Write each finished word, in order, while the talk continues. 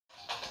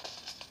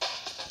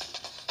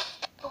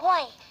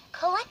Boy,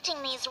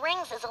 collecting these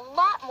rings is a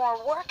lot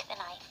more work than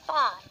I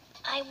thought.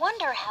 I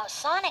wonder how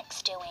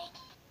Sonic's doing.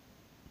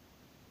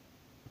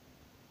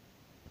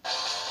 I'll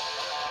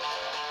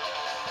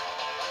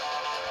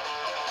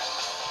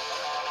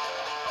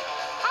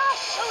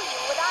show you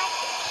what I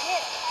can do.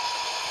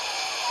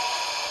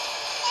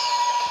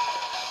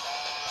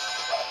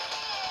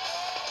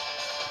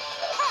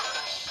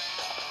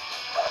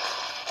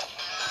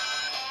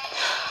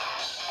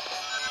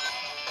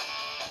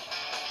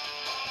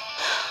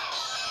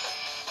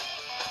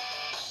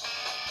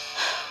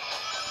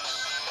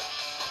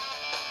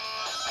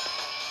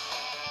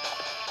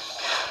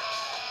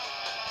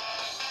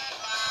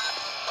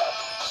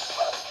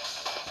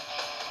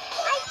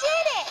 I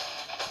did it!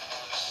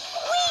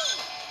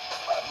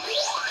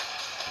 Whee!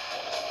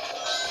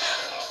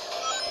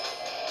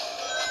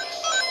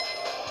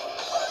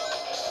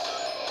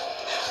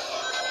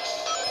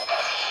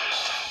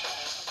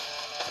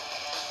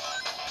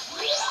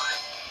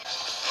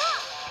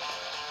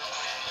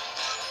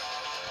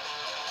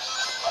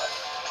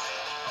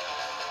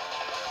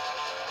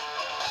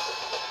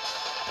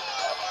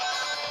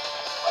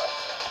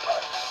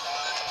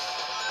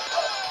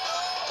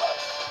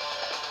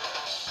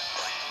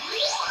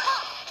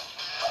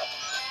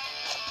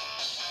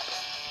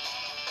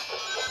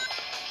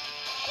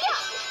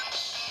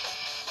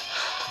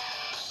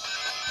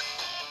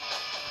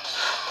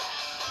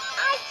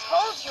 I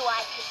told you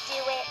I could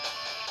do it.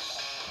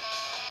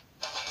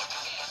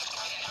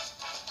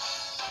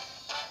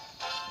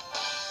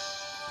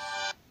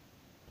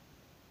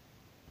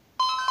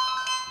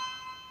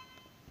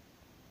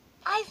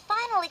 I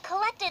finally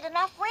collected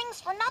enough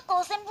rings for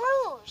Knuckles and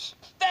Rouge.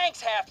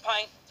 Thanks, Half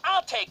Pint.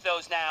 I'll take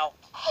those now.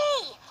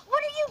 Hey,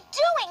 what are you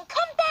doing?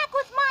 Come back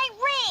with my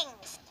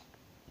rings!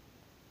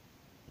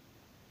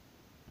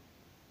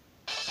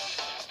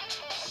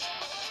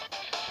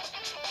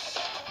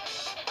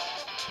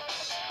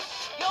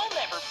 You'll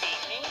never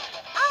beat me.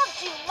 I'll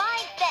do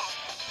my best.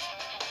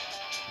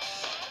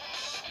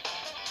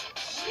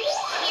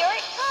 Here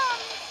it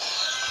comes.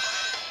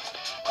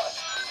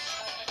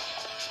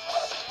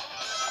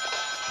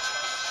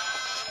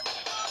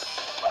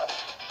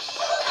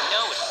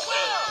 No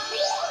escape.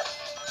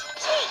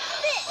 Take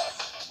this.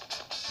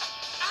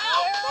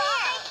 Ow! Here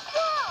I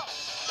go.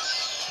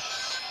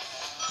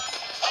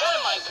 Out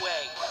of my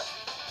way.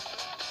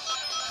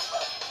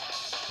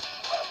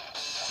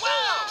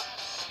 Wow!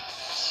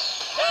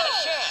 Not a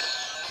chance.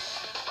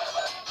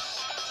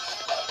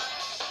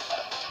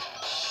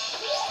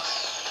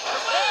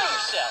 Prepare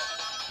yourself.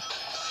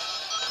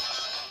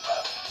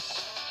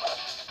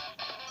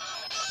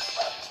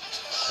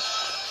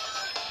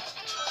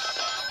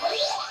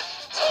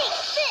 Take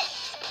this.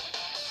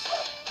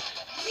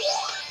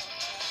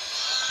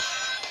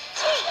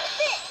 Take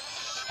this.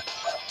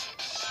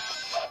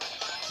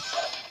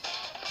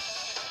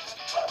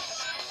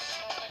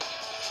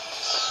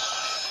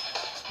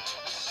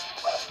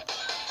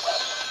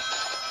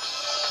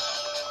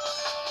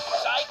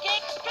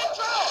 Psychic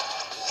control.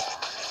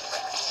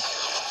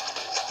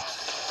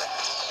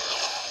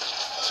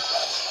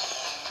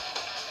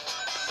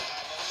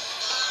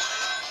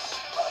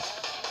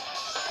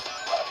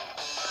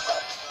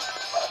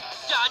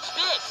 Dodge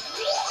this.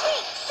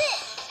 Take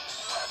this.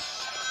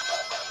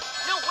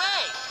 No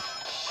way.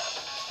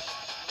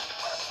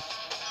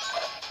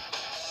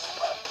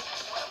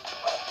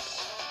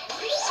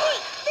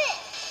 Take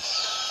this.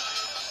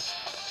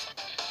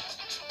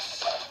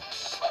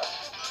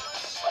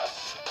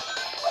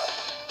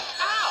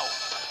 Ow!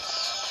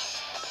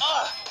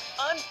 Ugh,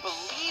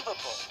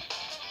 unbelievable.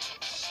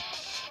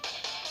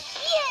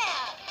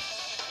 Yeah.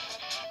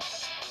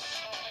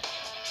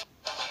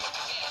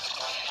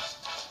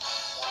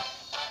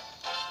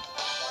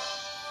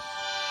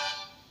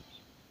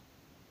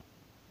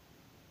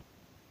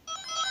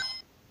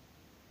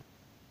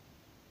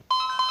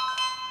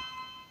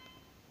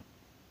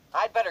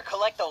 I'd better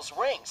collect those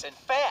rings, and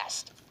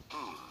fast.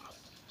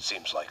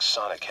 Seems like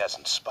Sonic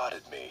hasn't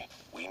spotted me.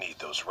 We need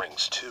those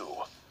rings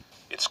too.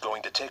 It's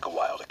going to take a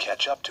while to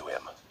catch up to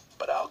him,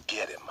 but I'll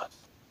get him.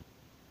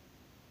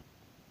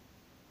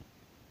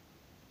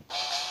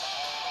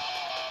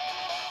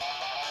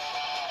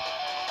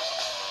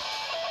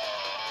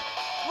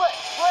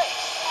 Let's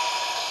race.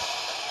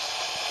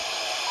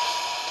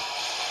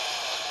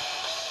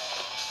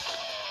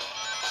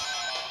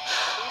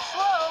 Too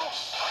slow.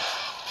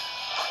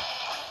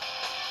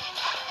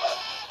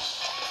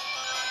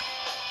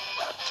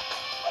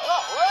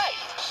 All right.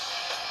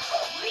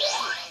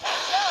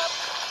 Catch up.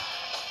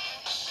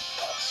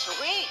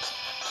 Sweet.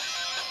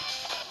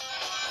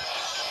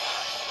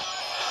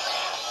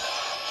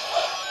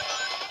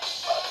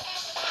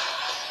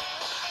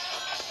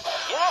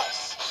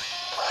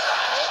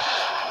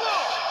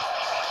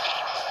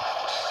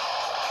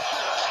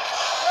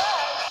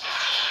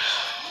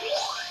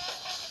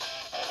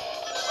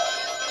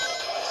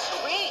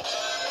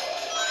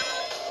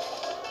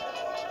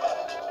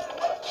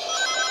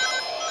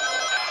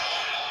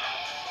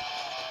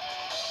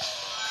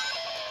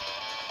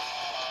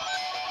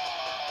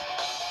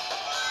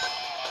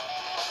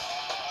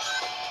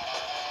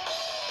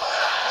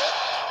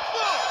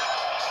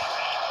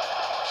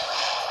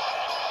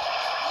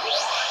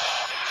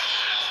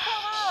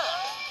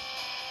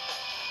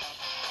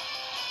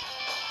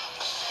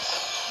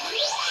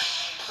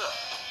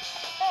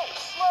 Hey,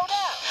 slow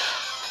down.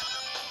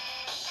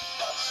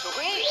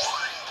 Sweet.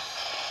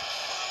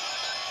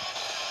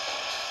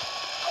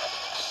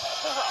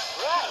 All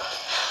right.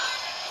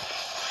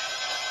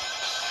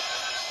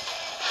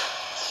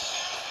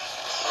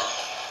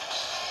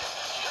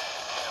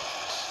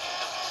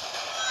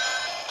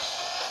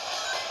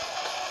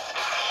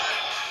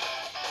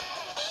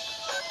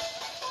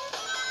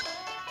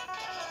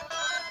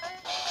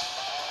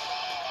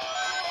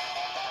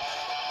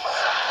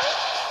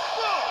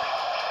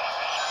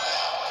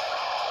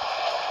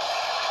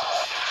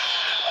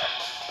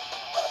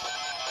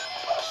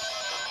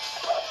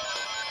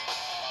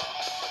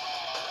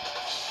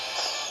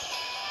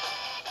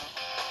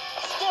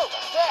 Still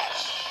the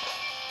best.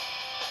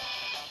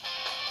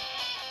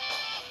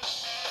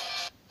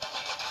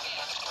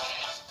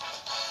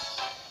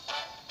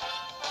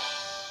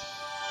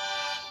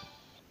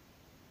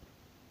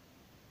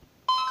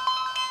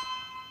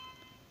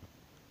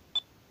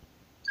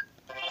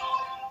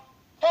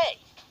 Hey,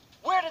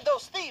 where did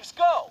those thieves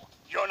go?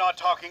 You're not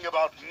talking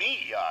about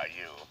me, are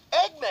you?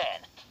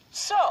 Eggman!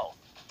 So,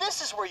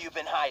 this is where you've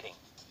been hiding.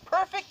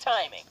 Perfect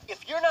timing.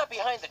 If you're not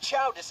behind the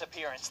Chow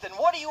disappearance, then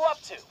what are you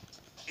up to?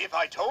 If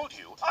I told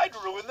you, I'd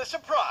ruin the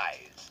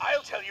surprise.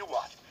 I'll tell you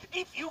what.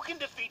 If you can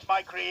defeat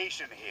my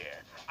creation here,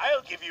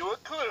 I'll give you a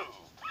clue.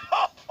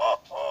 Ho, ho,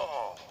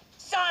 ho!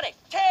 Sonic,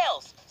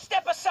 Tails,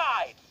 step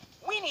aside!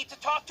 We need to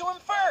talk to him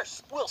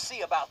first! We'll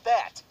see about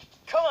that.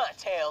 Come on,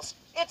 Tails.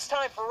 It's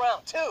time for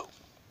round 2.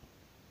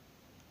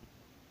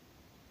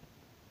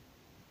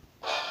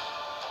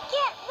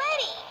 Get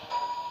ready!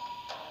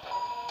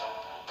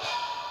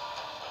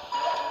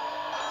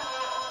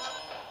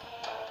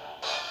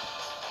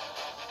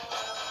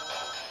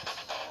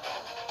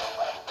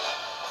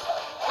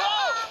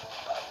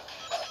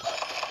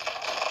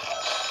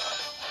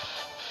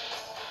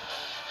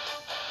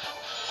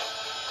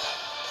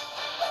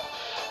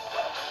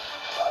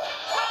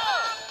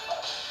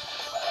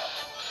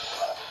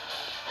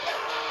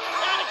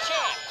 Not a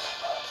chance!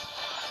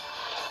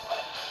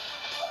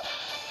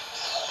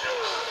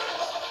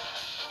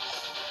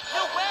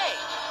 No way!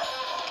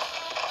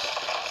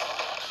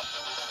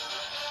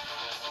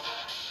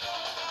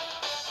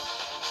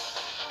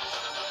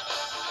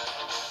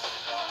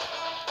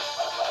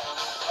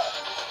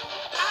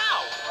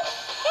 Ow!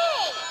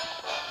 Hey!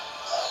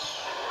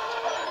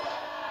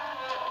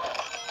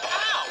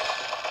 Ow!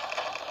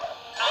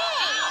 I'll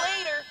see you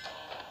later!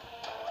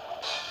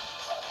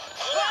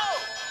 Whoa!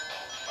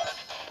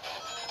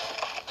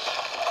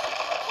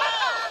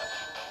 Whoa!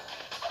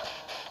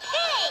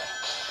 Hey!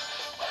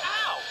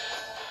 Ow!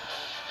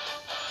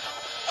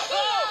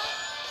 Whoa!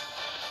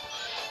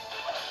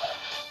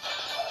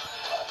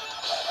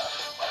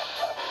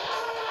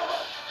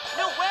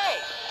 No way!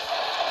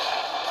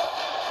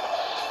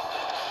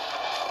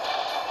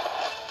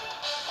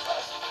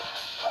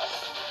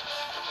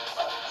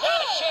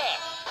 Not a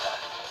chance!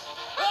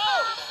 Whoa!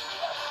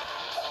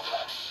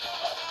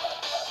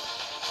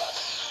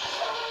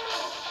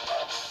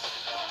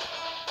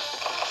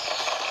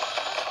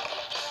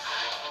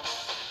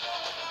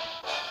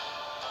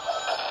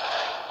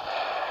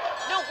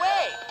 No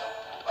way!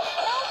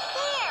 No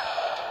fair!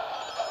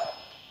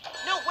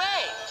 No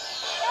way!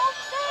 No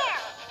fair!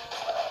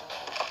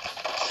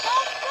 No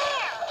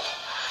fair!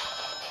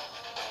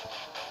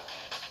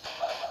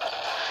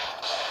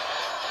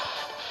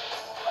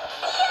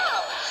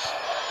 Ouch!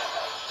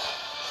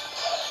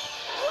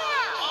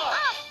 Wow!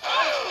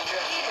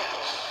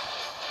 Unbelievable!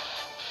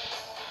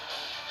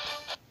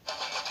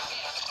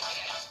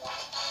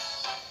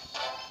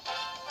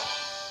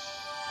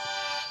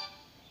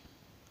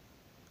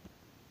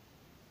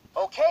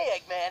 Okay,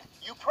 Eggman,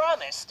 you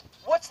promised.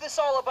 What's this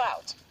all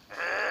about?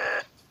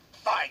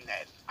 Fine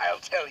then, I'll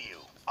tell you.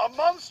 A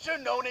monster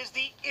known as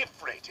the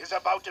Ifrit is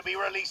about to be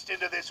released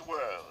into this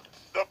world.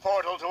 The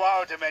portal to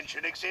our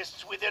dimension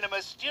exists within a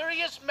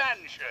mysterious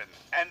mansion,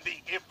 and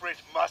the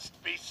Ifrit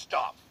must be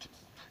stopped.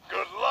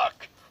 Good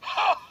luck!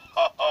 Ho,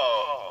 ho,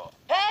 ho!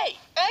 Hey,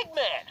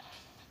 Eggman!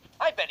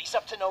 I bet he's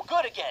up to no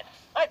good again.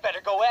 I'd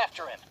better go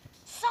after him.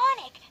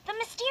 Sonic, the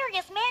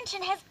mysterious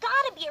mansion has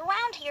got to be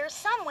around here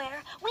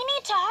somewhere. We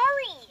need to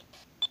hurry.